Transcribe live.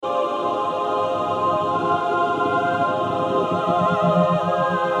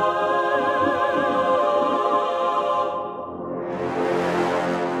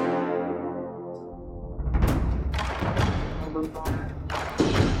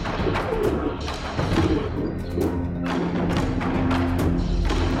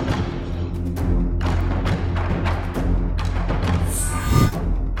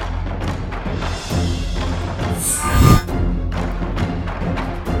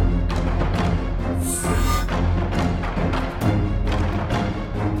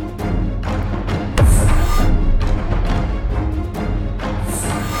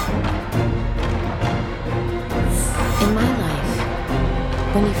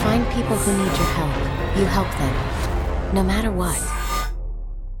find people who need your help, you help them, no matter what.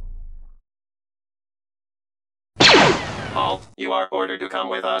 All, you are ordered to come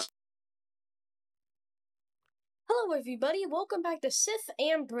with us. Hello everybody, welcome back to Sith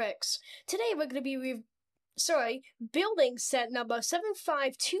and Bricks. Today we're going to be building set number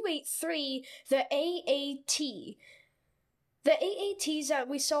 75283, the AAT. The AATs that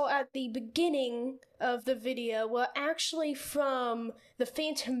we saw at the beginning of the video were actually from The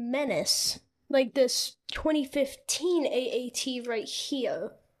Phantom Menace, like this 2015 AAT right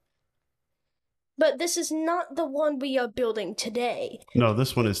here. But this is not the one we are building today. No,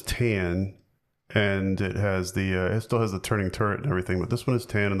 this one is tan, and it has it still has the turning turret and everything, but this one is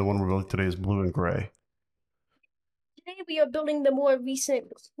tan, and the one we're building today is blue and gray. Today we are building the more recent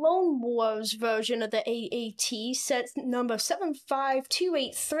Clone Wars version of the AAT, set number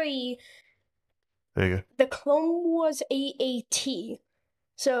 75283. There you go. The Clone Wars AAT.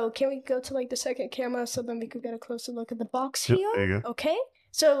 So can we go to like the second camera so then we could get a closer look at the box here? There you go. Okay.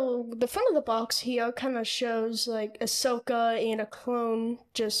 So the front of the box here kind of shows like Ahsoka and a clone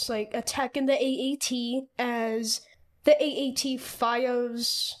just like attacking the AAT as the AAT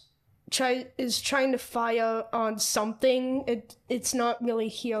is trying to fire on something. It's not really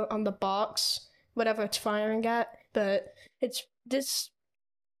here on the box, whatever it's firing at, but it's this.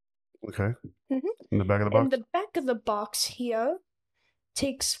 Okay. Mm-hmm. In the back of the box? And the back of the box here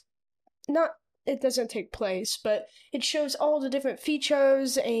it doesn't take place, but it shows all the different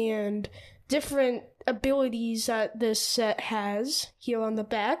features and different abilities that this set has here on the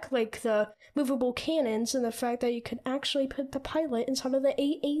back, like the movable cannons and the fact that you can actually put the pilot inside of the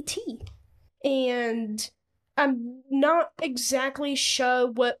AAT. And I'm not exactly sure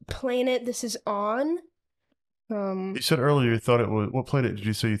what planet this is on. You said earlier you thought it was... What planet did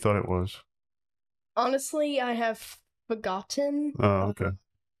you say you thought it was? Honestly, I have forgotten. Oh, okay.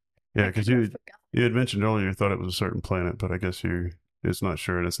 Yeah, because you had mentioned earlier you thought it was a certain planet, but I guess it's not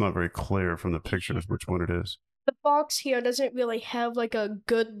sure, and it's not very clear from the pictures which one it is. The box here doesn't really have like a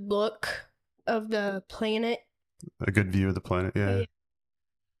good look of the planet. A good view of the planet, yeah.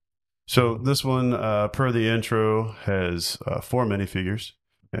 So this one, per the intro, has 4 minifigures.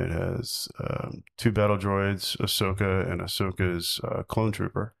 It has 2 battle droids, Ahsoka and Ahsoka's clone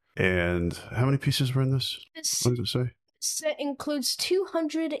trooper. And how many pieces were in this? What does it say? Set includes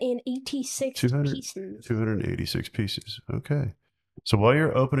 286 pieces. 286 pieces. Okay. So while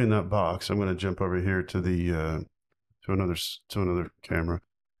you're opening that box, I'm going to jump over here to the to another camera.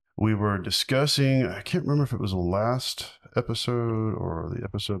 We were discussing, I can't remember if it was the last episode or the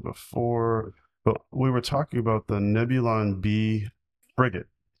episode before, but we were talking about the Nebulon B frigate.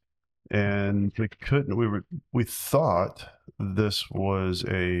 And we thought this was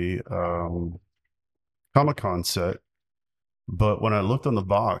a Comic-Con set. But when I looked on the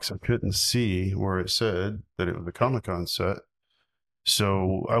box, I couldn't see where it said that it was a Comic-Con set.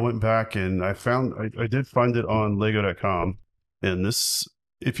 So I went back and I did find it on Lego.com. And this,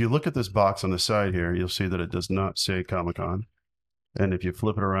 if you look at this box on the side here, you'll see that it does not say Comic-Con. And if you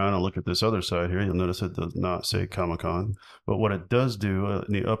flip it around and look at this other side here, you'll notice it does not say Comic-Con. But what it does do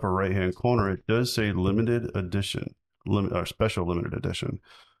in the upper right-hand corner, it does say limited edition, or special limited edition.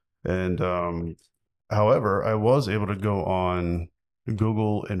 And however, I was able to go on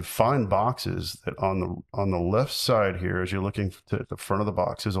Google and find boxes that on the left side here, as you're looking at the front of the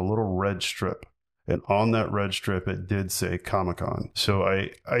box, is a little red strip. And on that red strip, it did say Comic-Con. So I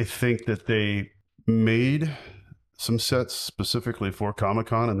think that they made some sets specifically for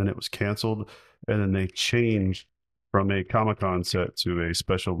Comic-Con, and then it was canceled. And then they changed from a Comic-Con set to a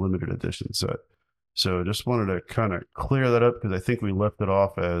special limited edition set. So just wanted to kind of clear that up because I think we left it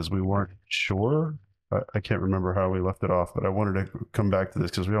off as we weren't sure. I can't remember how we left it off, but I wanted to come back to this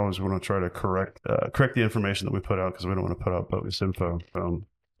because we always want to try to correct the information that we put out because we don't want to put out bogus info.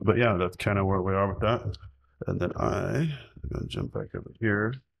 But yeah, that's kind of where we are with that. And then I'm going to jump back over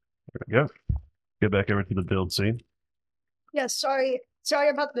here. There we go. Get back over to the build scene. Yeah, sorry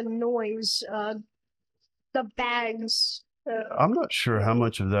about the noise. The bags. I'm not sure how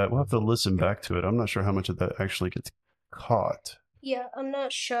much of that, we'll have to listen back to it. I'm not sure how much of that actually gets caught. Yeah, I'm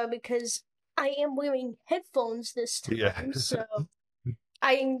not sure because I am wearing headphones this time, Yeah. so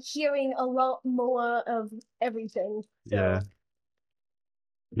I am hearing a lot more of everything. So.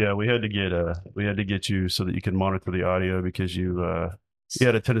 Yeah, we had to get you so that you can monitor the audio because you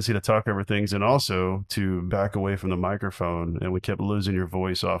had a tendency to talk over things and also to back away from the microphone, and we kept losing your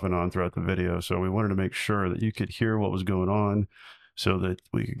voice off and on throughout the video. So we wanted to make sure that you could hear what was going on so that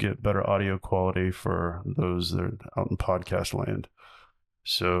we could get better audio quality for those that are out in podcast land.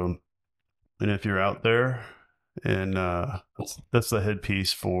 So, and if you're out there And that's the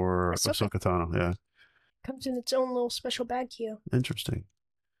headpiece for Ahsoka. Ahsoka Tano. Yeah, Comes in its own little special bag here. interesting.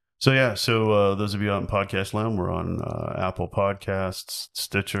 So yeah, so those of you out in podcast land, we're on Apple Podcasts,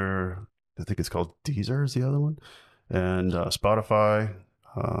 Stitcher. I think it's called Deezer is the other one, and Spotify.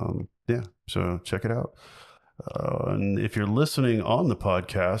 Yeah, so check it out. And if you're listening on the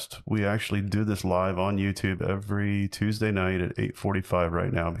podcast, we actually do this live on YouTube every Tuesday night at 8:45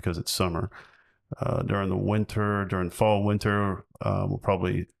 right now because it's summer. During fall, winter, we'll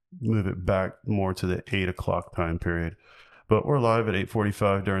probably move it back more to the 8 o'clock time period. But we're live at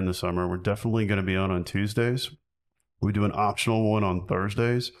 8:45 during the summer. We're definitely going to be on Tuesdays. We do an optional one on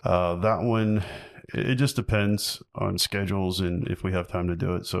Thursdays. That one, it just depends on schedules and if we have time to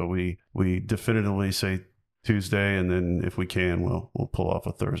do it. So we definitively say Tuesday, and then if we can, we'll pull off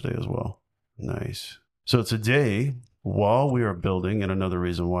a Thursday as well. Nice. So today, while we are building, and another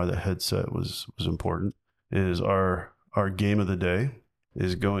reason why the headset was important, is our game of the day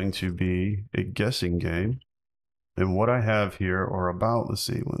is going to be a guessing game. And what I have here are about, let's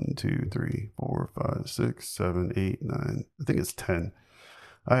see, 1, 2, 3, 4, 5, 6, 7, 8, 9. I think it's 10.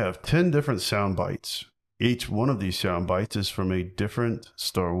 I have 10 different sound bites. Each one of these sound bites is from a different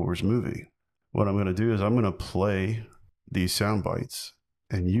Star Wars movie. What I'm going to do is I'm going to play these sound bites,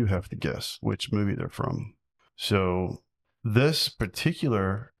 and you have to guess which movie they're from. So this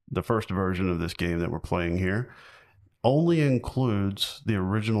particular, the first version of this game that we're playing here, only includes the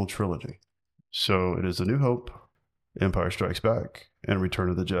original trilogy. So it is A New Hope, Empire Strikes Back, and Return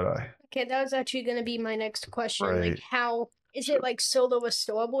of the Jedi. Okay, that was actually going to be my next question. Right. Like, how is it like Solo a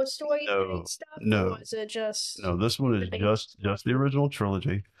Star Wars story and stuff? No. Or is it just No, this one is just the original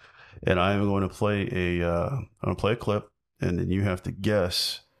trilogy, and I am going to play a clip, and then you have to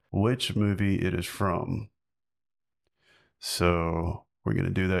guess which movie it is from. So we're going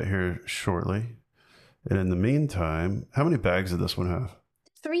to do that here shortly. And in the meantime, how many bags does this one have?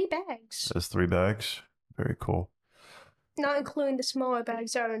 3 bags? It has 3 bags. Very cool. Not including the smaller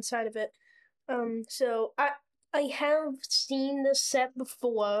bags that are inside of it. So I have seen this set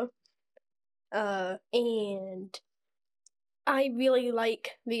before, and I really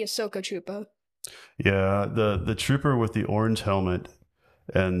like the Ahsoka Trooper. Yeah, the trooper with the orange helmet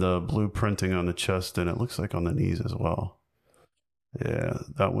and the blue printing on the chest, and it looks like on the knees as well. Yeah,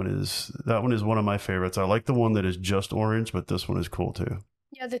 that one is one of my favorites. I like the one that is just orange, but this one is cool too.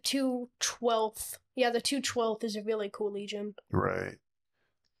 Yeah, the 2/12th. Yeah, the 2/12th is a really cool Legion. Right.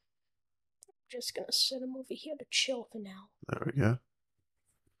 Just gonna set him over here to chill for now. There we go.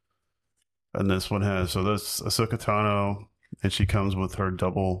 And this one has, so this Ahsoka Tano, and she comes with her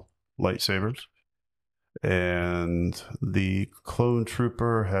double lightsabers. And the clone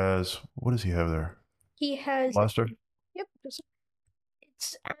trooper has, what does he have there? He has Blaster? Yep.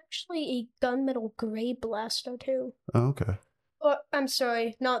 It's actually a gunmetal gray blaster too. Oh, okay. Oh, I'm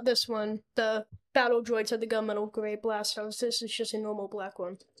sorry, not this one. The battle droids are the gunmetal gray blasters. This is just a normal black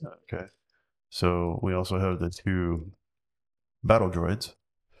one. Okay. So we also have the 2 battle droids.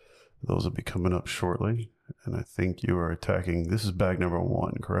 Those will be coming up shortly. And I think you are attacking, this is bag number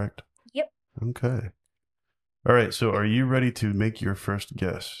 1, correct? Yep. Okay. All right, so are you ready to make your first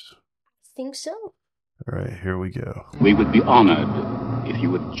guess? I think so. All right, here we go. We would be honored if you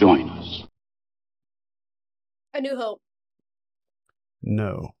would join us. A New Hope.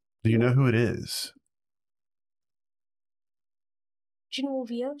 No. Do you know who it is? General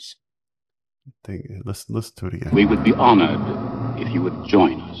Vios? Listen to it again. We would be honored if you would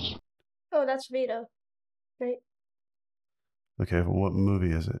join us. Oh, that's Vader. Right? Okay, well, what movie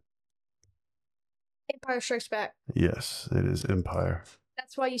is it? Empire Strikes Back. Yes, it is Empire.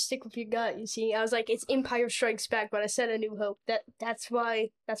 That's why you stick with your gut, you see. I was like, it's Empire Strikes Back, but I said A New Hope. That's why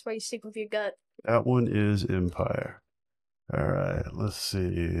you stick with your gut. That one is Empire. All right, let's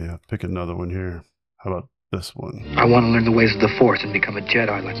see. Pick another one here. How about this one? I want to learn the ways of the Force and become a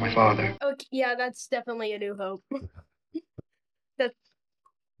Jedi like my father. Okay, yeah, that's definitely A New Hope. That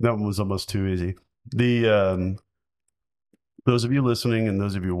one was almost too easy. The those of you listening and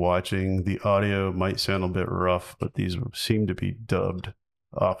those of you watching, the audio might sound a bit rough, but these seem to be dubbed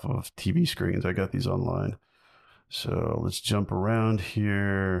off of TV screens. I got these online. So let's jump around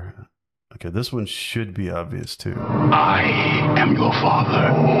here. Okay, this one should be obvious too. I am your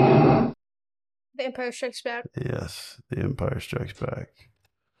father. The Empire Strikes Back. Yes, The Empire Strikes Back.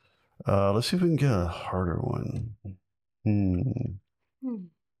 Let's see if we can get a harder one.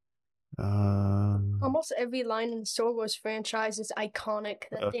 Almost every line in the Star Wars franchise is iconic.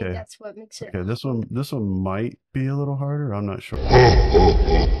 I think that's what makes it. Okay, this one might be a little harder. I'm not sure.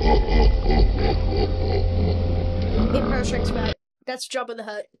 Empire Strikes Back. That's Jabba the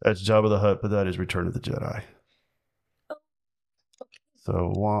Hutt. That's Jabba the Hutt, but that is Return of the Jedi.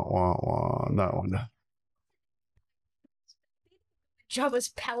 So, wah, wah, wah. That one. Jabba's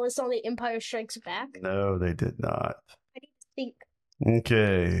palace on The Empire Strikes Back. No, they did not. I need to think.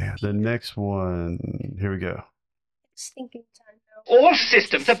 Okay, the next one. Here we go. It's thinking time now. All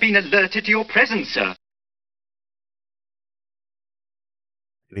systems have been alerted to your presence, sir.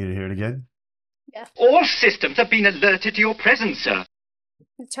 You need to hear it again? All systems have been alerted to your presence, sir.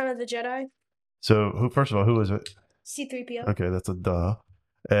 Return of the Jedi. So, first of all, who is it? C-3PO. Okay, that's a duh.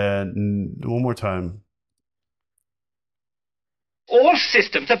 And one more time. All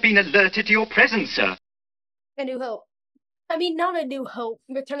systems have been alerted to your presence, sir. A New Hope. I mean, not A New Hope.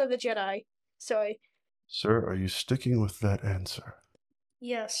 Return of the Jedi. Sorry. Sir, are you sticking with that answer?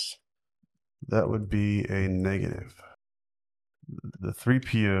 Yes. That would be a negative. The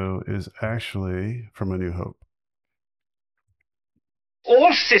 3PO is actually from A New Hope.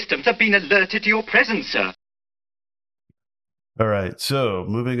 All systems have been alerted to your presence, sir. All right, so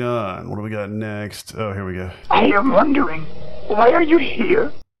moving on. What do we got next? Oh, here we go. I am wondering, why are you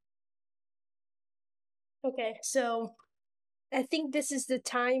here? Okay, so I think this is the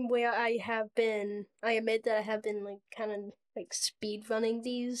time where I admit that I have been like kind of like speed running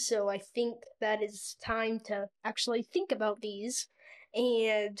these, so I think that is time to actually think about these.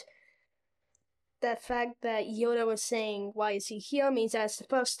 And that fact that Yoda was saying, why is he here, means that's the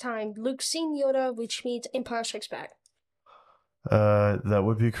first time Luke's seen Yoda, which means Empire Strikes Back. That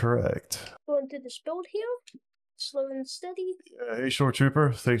would be correct. Going through this build here, slow and steady. Hey, Short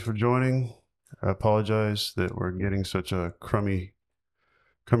Trooper, thanks for joining. I apologize that we're getting such a crummy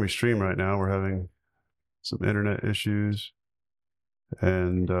stream right now. We're having some internet issues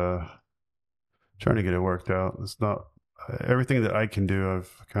and trying to get it worked out. It's not everything that I can do.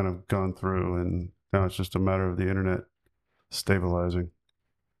 I've kind of gone through, and now it's just a matter of the internet stabilizing.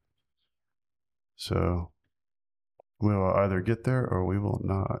 So we will either get there or we will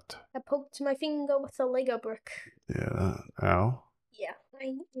not. I poked my finger with a Lego brick. Yeah. Ow. Yeah,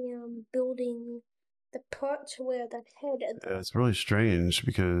 I am building the part where that head. Yeah, it's really strange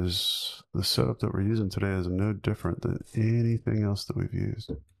because the setup that we're using today is no different than anything else that we've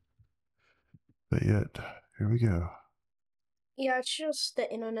used. But yet, here we go. Yeah, it's just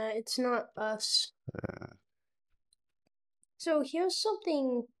the internet. It's not us. So here's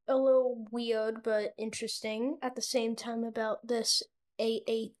something a little weird but interesting at the same time about this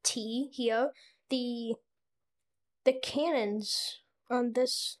AAT here. The cannons on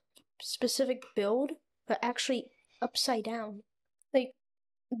this specific build are actually upside down. Like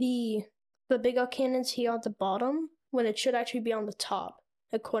the bigger cannons here at the bottom, when it should actually be on the top,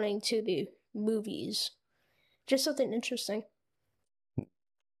 according to the movies. Just something interesting.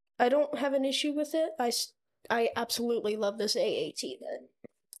 I don't have an issue with it. I absolutely love this AAT then.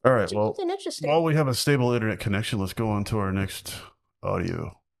 All right, Just well, something interesting. while we have a stable internet connection, let's go on to our next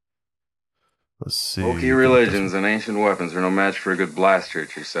audio. Let's see. Wookiee religions and ancient weapons are no match for a good blaster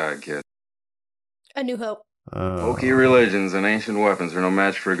at your side, kid. A New Hope. Wookiee religions and ancient weapons are no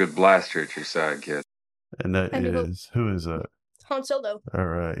match for a good blaster at your side, kid. And that A New Hope. is, who is that? Han Solo. All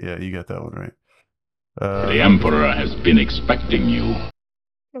right, yeah, you got that one right. The Emperor has been expecting you.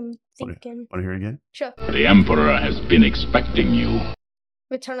 I'm thinking. Want to hear it again? Sure. The Emperor has been expecting you.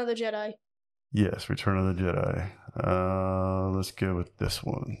 Return of the Jedi. Yes, Return of the Jedi. Let's go with this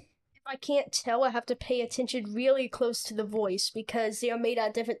one. If I can't tell, I have to pay attention really close to the voice because they are made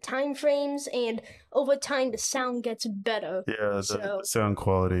at different time frames, and over time the sound gets better. Yeah, the So- sound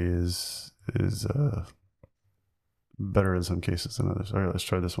quality is better in some cases than others. All right, let's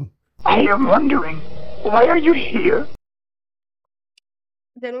try this one. I am wondering, why are you here?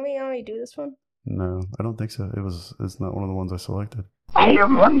 Didn't we already do this one? No, I don't think so. It's not one of the ones I selected. I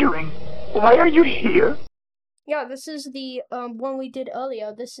am wondering, why are you here? Yeah, this is the one we did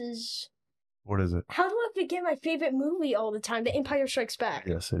earlier. This is. What is it? How do I forget my favorite movie all the time? The Empire Strikes Back.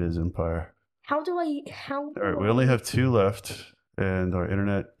 Yes, it is Empire. How do I? How? All right, we only have 2 left, and our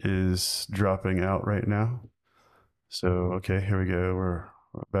internet is dropping out right now. So, okay, here we go. We're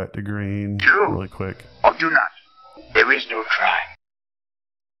back to green really quick. Or do not. There is no try.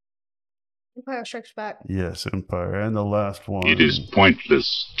 Empire Strikes Back. Yes, Empire. And the last one. It is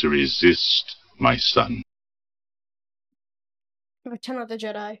pointless to resist, my son. Return of the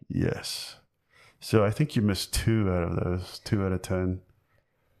Jedi. Yes. So I think you missed 2 out of those. 2 out of 10.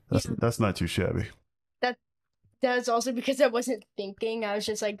 That's not too shabby. That is also because I wasn't thinking. I was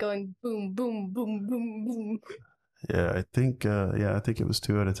just like going boom, boom, boom, boom, boom. Yeah, I think it was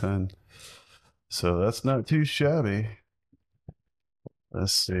 2 out of 10. So that's not too shabby.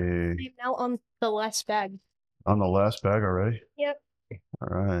 Let's see. I'm now on the last bag. On the last bag already? Yep. All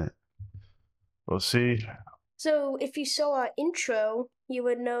right. We'll see. So if you saw our intro, you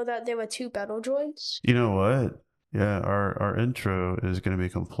would know that there were 2 battle droids. You know what? Yeah, our intro is going to be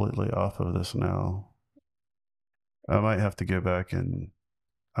completely off of this now. I might have to go back and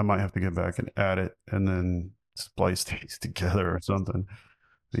add it and then splice these together or something,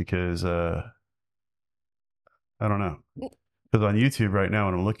 because I don't know. Because on YouTube right now,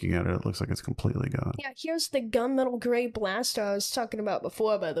 when I'm looking at it, it looks like it's completely gone. Yeah, here's the gunmetal gray blaster I was talking about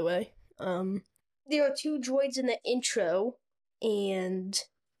before, by the way. There are 2 droids in the intro, and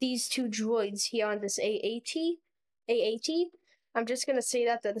these 2 droids here on this AAT, I'm just gonna say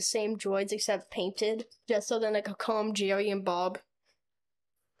that they're the same droids except painted, just so then I could call them Jerry and Bob.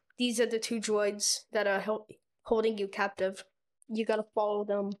 These are the 2 droids that are holding you captive. You gotta follow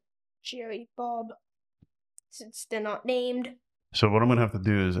them, Jerry, Bob, since they're not named. So what I'm going to have to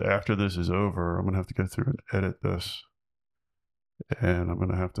do is, after this is over, I'm going to have to go through and edit this. And I'm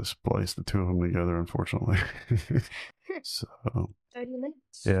going to have to splice the 2 of them together, unfortunately. So, 30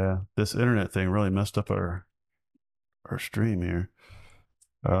 minutes. yeah, this internet thing really messed up our stream here.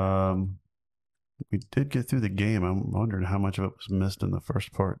 We did get through the game. I'm wondering how much of it was missed in the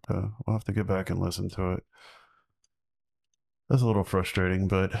first part, though. We'll have to go back and listen to it. That's a little frustrating,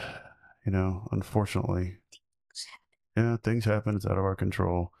 but, unfortunately, yeah, things happen. It's out of our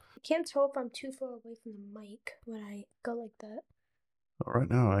control. I can't tell if I'm too far away from the mic when I go like that. Right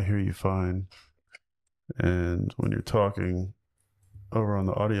now, I hear you fine. And when you're talking over on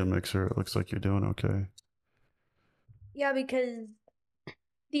the audio mixer, it looks like you're doing okay. Yeah, because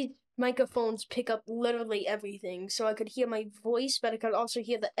these microphones pick up literally everything. So I could hear my voice, but I could also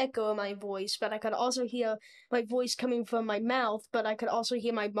hear the echo of my voice, but I could also hear my voice coming from my mouth, but I could also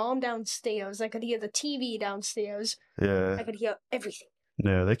hear my mom downstairs. I could hear the TV downstairs. Yeah. I could hear everything.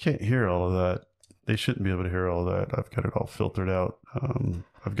 Yeah, they can't hear all of that. They shouldn't be able to hear all of that. I've got it all filtered out.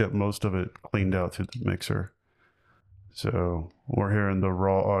 I've got most of it cleaned out through the mixer. So we're hearing the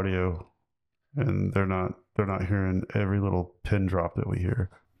raw audio, and they're not hearing every little pin drop that we hear.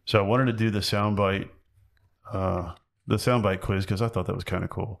 So I wanted to do the soundbite quiz because I thought that was kind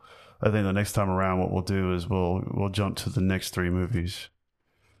of cool. I think the next time around, what we'll do is we'll jump to the next 3 movies.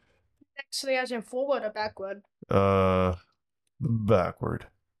 Next 3 as in forward or backward? Backward.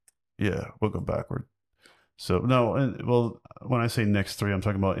 Yeah, we'll go backward. So no, well, when I say next 3, I'm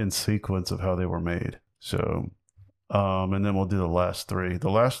talking about in sequence of how they were made. So, and then we'll do the last 3. The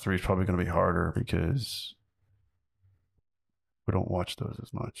last 3 is probably going to be harder because we don't watch those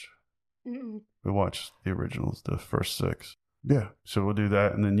as much. Mm-mm. We watch the originals, the first 6. Yeah, so we'll do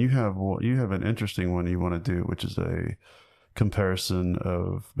that, and then you have an interesting one you want to do, which is a comparison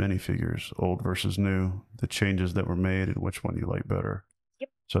of minifigures, old versus new, the changes that were made, and which one you like better. Yep.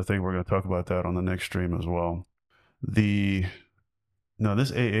 So I think we're going to talk about that on the next stream as well. This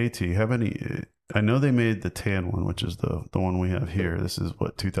AAT, have any? I know they made the tan one, which is the one we have here. This is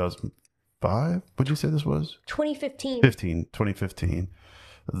what, 2005? What'd you say this was? 2015. 2015.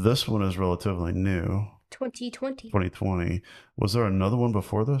 This one is relatively new. 2020. Was there another one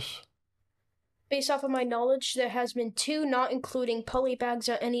before this? Based off of my knowledge, there has been 2, not including poly bags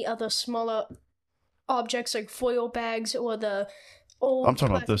or any other smaller objects like foil bags or the old. I'm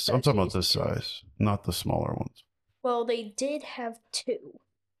talking about this. I'm talking about this size, not the smaller ones. Well, they did have 2.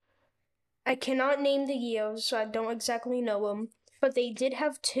 I cannot name the years, so I don't exactly know them. But they did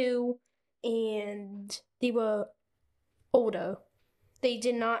have 2, and they were older. They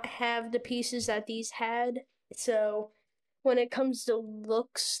did not have the pieces that these had, so when it comes to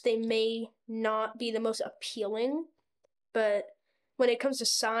looks, they may not be the most appealing, but when it comes to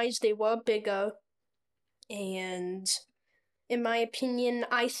size, they were bigger, and in my opinion,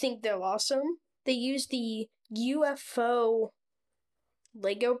 I think they're awesome. They used the UFO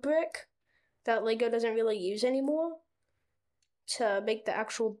Lego brick that Lego doesn't really use anymore to make the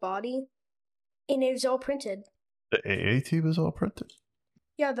actual body, and it was all printed. The AAT was all printed?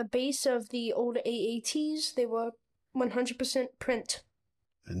 Yeah, the base of the old AATs, they were 100% print.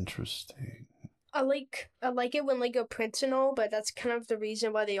 Interesting. I like it when Lego prints and all, but that's kind of the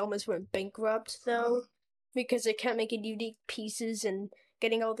reason why they almost went bankrupt, though, because they kept making unique pieces and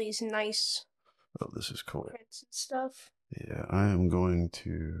getting all these nice this is cool. prints and stuff. Yeah, I am going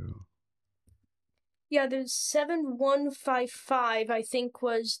to... Yeah, there's 7155, I think,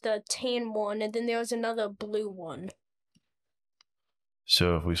 was the tan one, and then there was another blue one.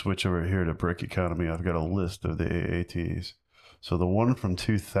 So if we switch over here to Brick Economy, I've got a list of the AATs. So the one from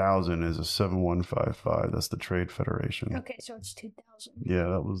 2000 is a 7155. That's the Trade Federation. Okay, so it's 2000. Yeah,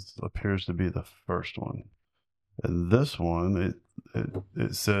 that appears to be the first one. And this one,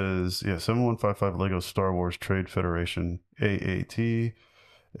 it says, 7155 Lego Star Wars Trade Federation AAT.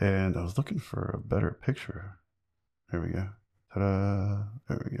 And I was looking for a better picture. There we go. Ta-da!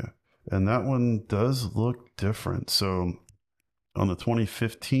 There we go. And that one does look different. So on the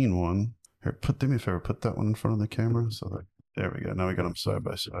 2015 one, here, do me a favor, put that one in front of the camera. So that, there we go. Now we got them side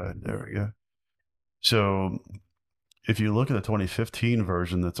by side. There we go. So if you look at the 2015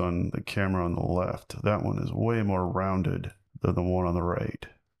 version that's on the camera on the left, that one is way more rounded than the one on the right.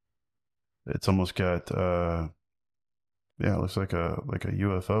 It's almost got, it looks like a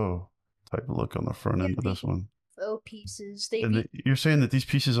UFO type look on the front end of this one. Pieces. You're saying that these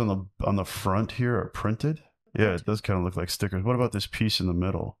pieces on the front here are printed? Yeah, it does kind of look like stickers. What about this piece in the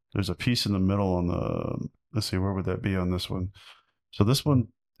middle? There's a piece in the middle on the, let's see, where would that be on this one? So this one,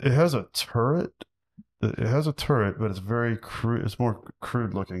 it has a turret. It has a turret, but it's very crude. It's more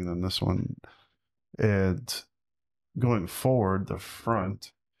crude looking than this one. And going forward, the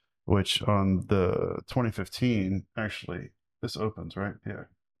front, which on the 2015, actually, this opens, right? Yeah.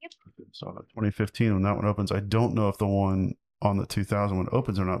 Yep. So on the 2015, when that one opens, I don't know if the one on the 2000 one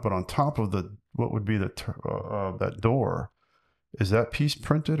opens or not, but on top of the, what would be the that door, is that piece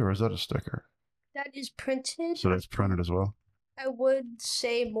printed or is that a sticker? That is printed. So that's printed as well? I would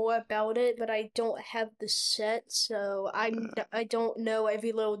say more about it, but I don't have the set, so I don't know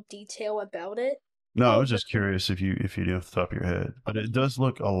every little detail about it. No, I was just curious if you knew off the top of your head, but it does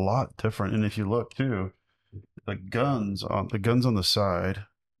look a lot different. And if you look too, the guns on the side,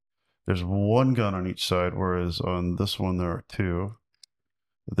 there's one gun on each side, whereas on this one there are two.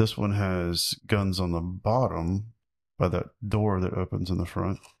 This one has guns on the bottom by that door that opens in the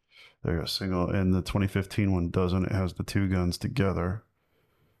front. There you go, single. And the 2015 one doesn't. It has the two guns together.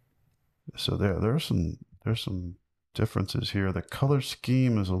 So there's some differences here. The color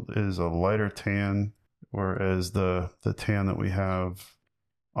scheme is a lighter tan, whereas the tan that we have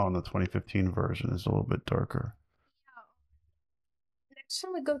on the 2015 version is a little bit darker. Next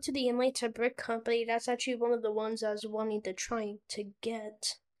time we go to the Atlanta Brick Company, that's actually one of the ones I was wanting to try to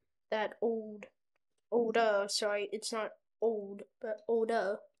get. That older. Sorry, it's not old, but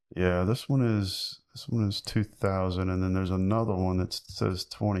older. Yeah, this one is 2000, and then there's another one that says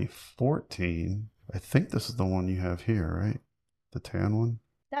 2014. I think this is the one you have here, right? The tan one.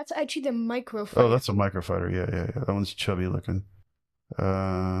 That's actually the microfighter. Oh, that's a microfighter. Yeah. That one's chubby looking.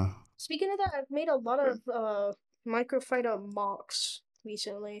 Speaking of that, I've made a lot of microfighter mocks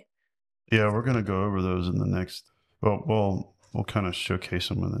recently. Yeah, we're gonna go over those in the next. Well, we'll kind of showcase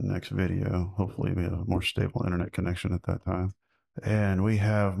them in the next video. Hopefully, we have a more stable internet connection at that time. And we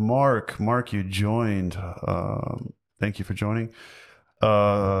have Mark. Mark, you joined. Thank you for joining.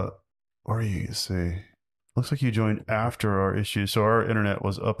 What are you gonna say? Looks like you joined after our issue. So our internet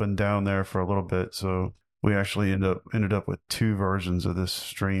was up and down there for a little bit. So we actually ended up with two versions of this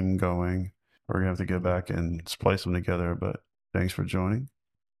stream going. We're gonna have to go back and splice them together. But thanks for joining.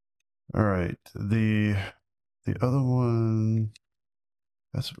 All right, the other one.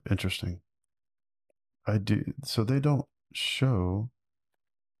 That's interesting. So they don't show.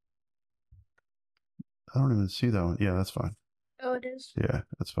 I don't even see that one. Yeah, that's fine. Oh, it is? Yeah,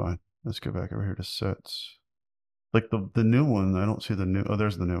 that's fine. Let's go back over here to sets. Like the new one, I don't see the new. Oh,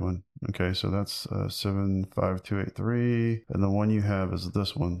 there's the new one. Okay, so that's 75283, and the one you have is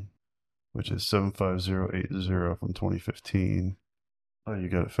this one, which is 75080 from 2015. Oh, you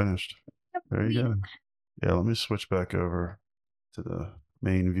got it finished. Yep. There you go. Yeah, let me switch back over to the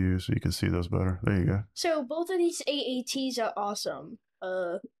main view so you can see those better. There you go. So both of these AATs are awesome.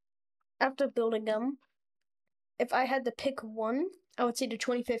 After building them, if I had to pick one, I would say the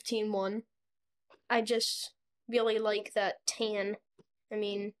 2015 one. I just really like that tan. I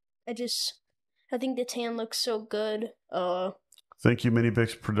mean, I think the tan looks so good. Thank you,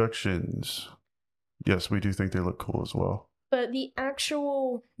 Minibix Productions. Yes, we do think they look cool as well. But the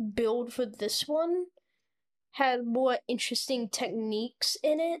actual build for this one had more interesting techniques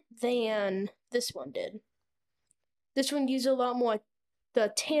in it than this one did. This one used a lot more,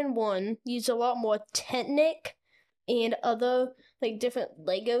 the tan one used a lot more Technic and other like different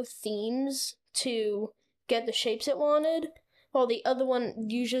Lego themes to get the shapes it wanted, while the other one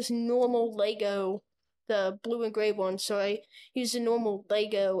used just normal Lego, the blue and gray one. So I used a normal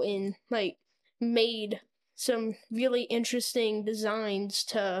Lego and like made some really interesting designs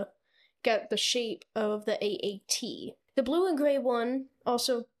to get the shape of the AAT. The blue and gray one,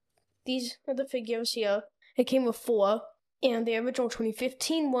 also, these are the figures here. It came with 4, and the original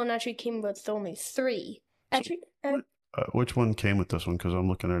 2015 one actually came with only 3. Actually, which one came with this one? Because I'm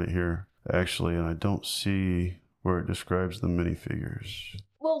looking at it here, actually, and I don't see where it describes the minifigures.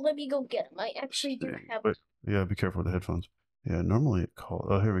 Well, let me go get them. I actually do have them. Yeah, be careful with the headphones. Yeah, normally it calls...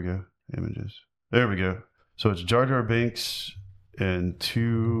 Oh, here we go. Images. There we go. So it's Jar Jar Binks and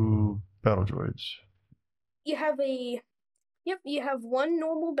 2 battle droids. you have you have one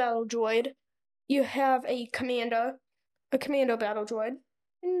normal battle droid, you have a commando battle droid,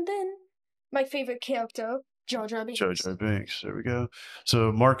 and then my favorite character, Jar Jar Binks. Jar Jar Binks. There we go.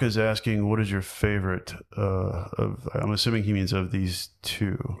 So Mark is asking, what is your favorite of? I'm assuming he means of these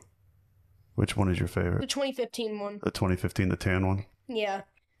two. Which one is your favorite? The 2015 one. The 2015, the tan one. Yeah,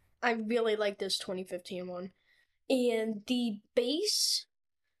 I really like this 2015 one, and the base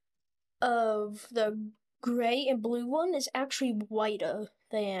of the gray and blue one is actually whiter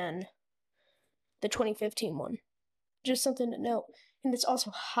than the 2015 one. Just something to note. And it's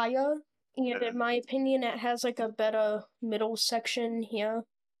also higher, and in my opinion, it has like a better middle section here.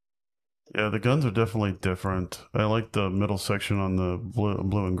 Yeah, the guns are definitely different. I like the middle section on the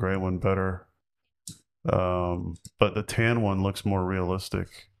blue and gray one better. But the tan one looks more realistic.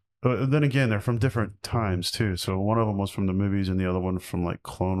 But then again, they're from different times too. So one of them was from the movies and the other one from like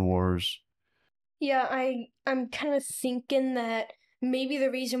Clone Wars. Yeah, I'm kind of thinking that maybe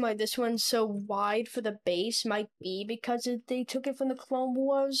the reason why this one's so wide for the base might be because they took it from the Clone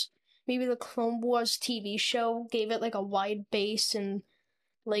Wars. Maybe the Clone Wars TV show gave it like a wide base and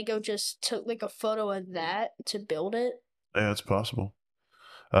Lego just took like a photo of that to build it. Yeah, it's possible.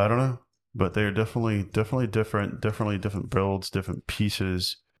 I don't know. But they're definitely different builds, different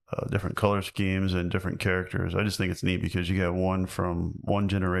pieces, different color schemes, and different characters. I just think it's neat because you got one from one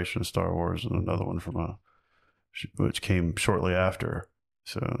generation of Star Wars and another one from which came shortly after.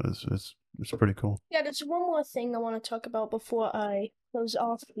 So it's pretty cool. Yeah, there's one more thing I want to talk about before I close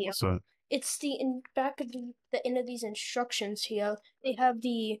off here. So It's in back of the end of these instructions here. They have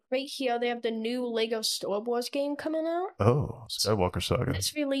the new Lego Star Wars game coming out. oh, Skywalker Saga.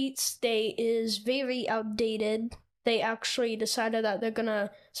 Its release date is very outdated. They actually decided that they're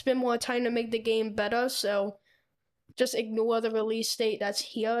gonna spend more time to make the game better, so just ignore the release date that's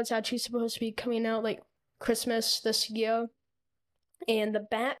here. It's actually supposed to be coming out like Christmas this year. And the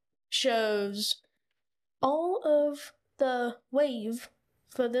back shows all of the wave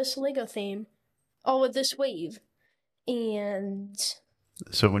for this Lego theme. All of this wave. And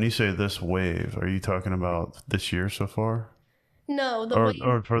So when you say this wave, are you talking about this year so far? no, the Or wave.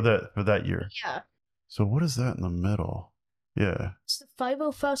 or for that year? Yeah. So what is that in the middle? Yeah. It's the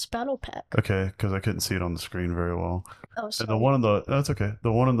 501st Battle Pack. Okay, because I couldn't see it on the screen very well. Oh, And sorry. the one on that's okay.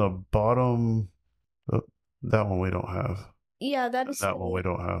 The one on the bottom, that one we don't have. Yeah, that is That one we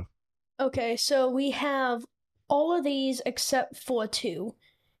don't have. Okay, so we have all of these except for two.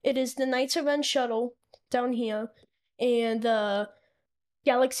 It is the Knights of Ren shuttle down here and the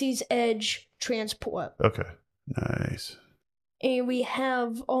Galaxy's Edge transport. Okay, nice. And we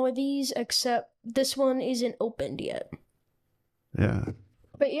have all of these except this one isn't opened yet. Yeah,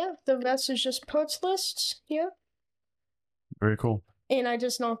 But yeah, the rest is just parts lists here. very cool. And I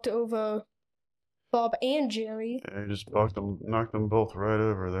just knocked over Bob and Jerry. Yeah, you just knocked them both right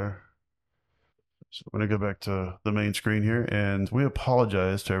over there. So I'm going to go back to the main screen here, and we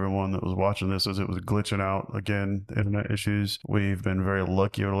apologize to everyone that was watching this as it was glitching out. Again, internet issues. We've been very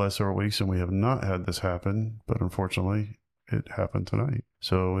lucky over the last several weeks, and we have not had this happen, but unfortunately, it happened tonight.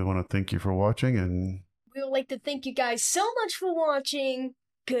 So we want to thank you for watching, and We would like to thank you guys so much for watching.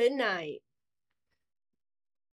 Good night.